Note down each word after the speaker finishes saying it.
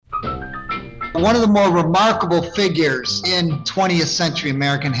One of the more remarkable figures in 20th century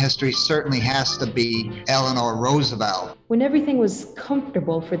American history certainly has to be Eleanor Roosevelt. When everything was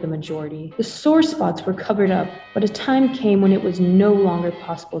comfortable for the majority, the sore spots were covered up, but a time came when it was no longer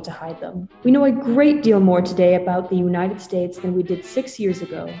possible to hide them. We know a great deal more today about the United States than we did 6 years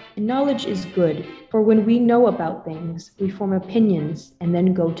ago, and knowledge is good, for when we know about things, we form opinions and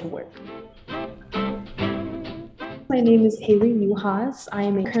then go to work. My name is Haley Uhas. I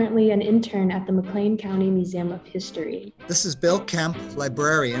am currently an intern at the McLean County Museum of History. This is Bill Kemp,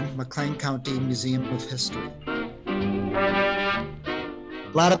 librarian, McLean County Museum of History. A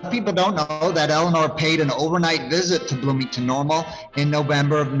lot of people don't know that Eleanor paid an overnight visit to Bloomington Normal in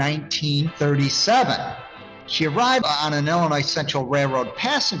November of 1937. She arrived on an Illinois Central Railroad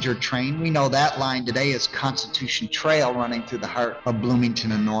passenger train. We know that line today is Constitution Trail, running through the heart of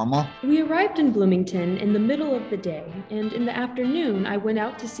Bloomington and Normal. We arrived in Bloomington in the middle of the day, and in the afternoon, I went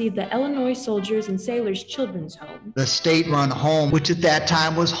out to see the Illinois Soldiers and Sailors Children's Home. The state-run home, which at that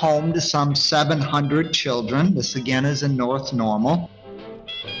time was home to some 700 children. This again is in North Normal.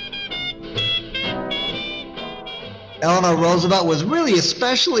 Eleanor Roosevelt was really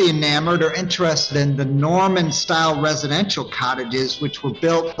especially enamored or interested in the Norman-style residential cottages, which were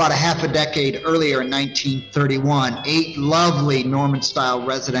built about a half a decade earlier in 1931. 8 lovely Norman-style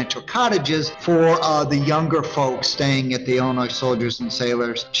residential cottages for the younger folks staying at the Illinois Soldiers and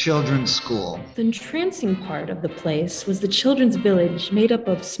Sailors Children's School. The entrancing part of the place was the children's village, made up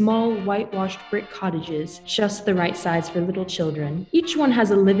of small whitewashed brick cottages, just the right size for little children. Each one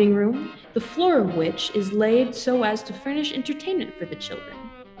has a living room, the floor of which is laid so as to furnish entertainment for the children.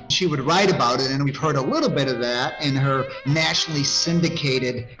 She would write about it, and we've heard a little bit of that in her nationally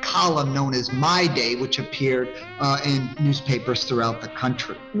syndicated column known as My Day, which appeared in newspapers throughout the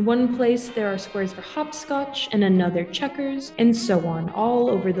country. In one place, there are squares for hopscotch, and another checkers, and so on, all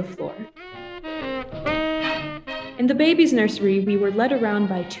over the floor. In the baby's nursery, we were led around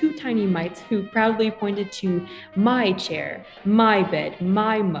by 2 tiny mites who proudly pointed to my chair, my bed,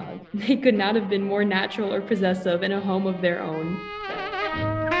 my mug. They could not have been more natural or possessive in a home of their own.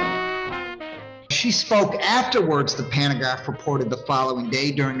 She spoke afterwards, the Pantagraph reported the following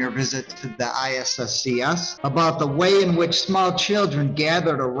day during her visit to the ISSCS, about the way in which small children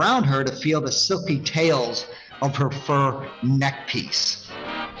gathered around her to feel the silky tails of her fur neckpiece.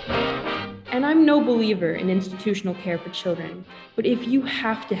 And I'm no believer in institutional care for children, but if you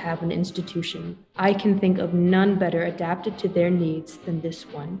have to have an institution, I can think of none better adapted to their needs than this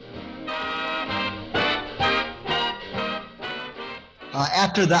one.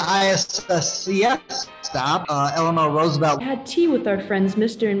 After the ISSCS stop, Eleanor Roosevelt had tea with our friends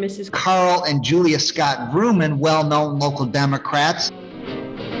Mr. and Mrs. Carl and Julia Scott Vrooman, well-known local Democrats.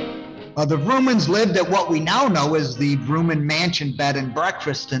 The Vroomans lived at what we now know as the Vrooman Mansion Bed and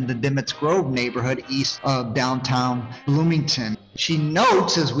Breakfast in the Dimmitz Grove neighborhood east of downtown Bloomington. She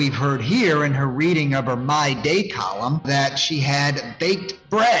notes, as we've heard here in her reading of her My Day column, that she had baked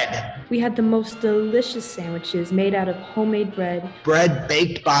bread. We had the most delicious sandwiches made out of homemade bread. Bread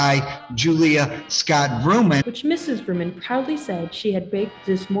baked by Julia Scott Vrooman, which Mrs. Vrooman proudly said she had baked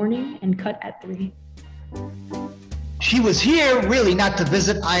this morning and cut at 3. She was here really not to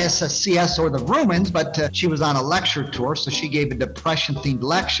visit ISSCS or the Vroomans, but she was on a lecture tour, so she gave a Depression-themed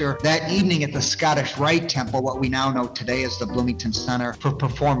lecture that evening at the Scottish Rite Temple, what we now know today as the Bloomington Center for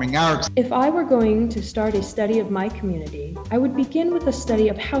Performing Arts. If I were going to start a study of my community, I would begin with a study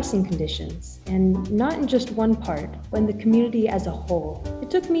of housing conditions, and not in just one part, but in the community as a whole. It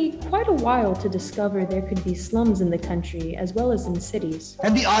took me quite a while to discover there could be slums in the country as well as in cities.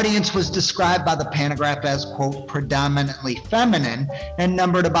 And the audience was described by the Pantagraph as, quote, predominantly feminine, and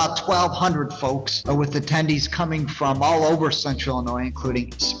numbered about 1,200 folks, with attendees coming from all over Central Illinois,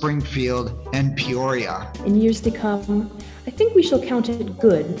 including Springfield and Peoria. In years to come, I think we shall count it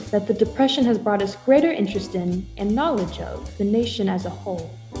good that the Depression has brought us greater interest in and knowledge of the nation as a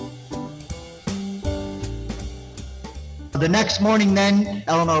whole. The next morning then,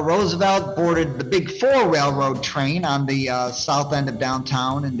 Eleanor Roosevelt boarded the Big 4 railroad train on the south end of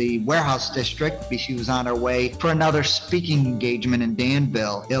downtown in the Warehouse District. She was on her way for another speaking engagement in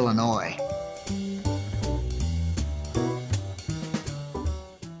Danville, Illinois.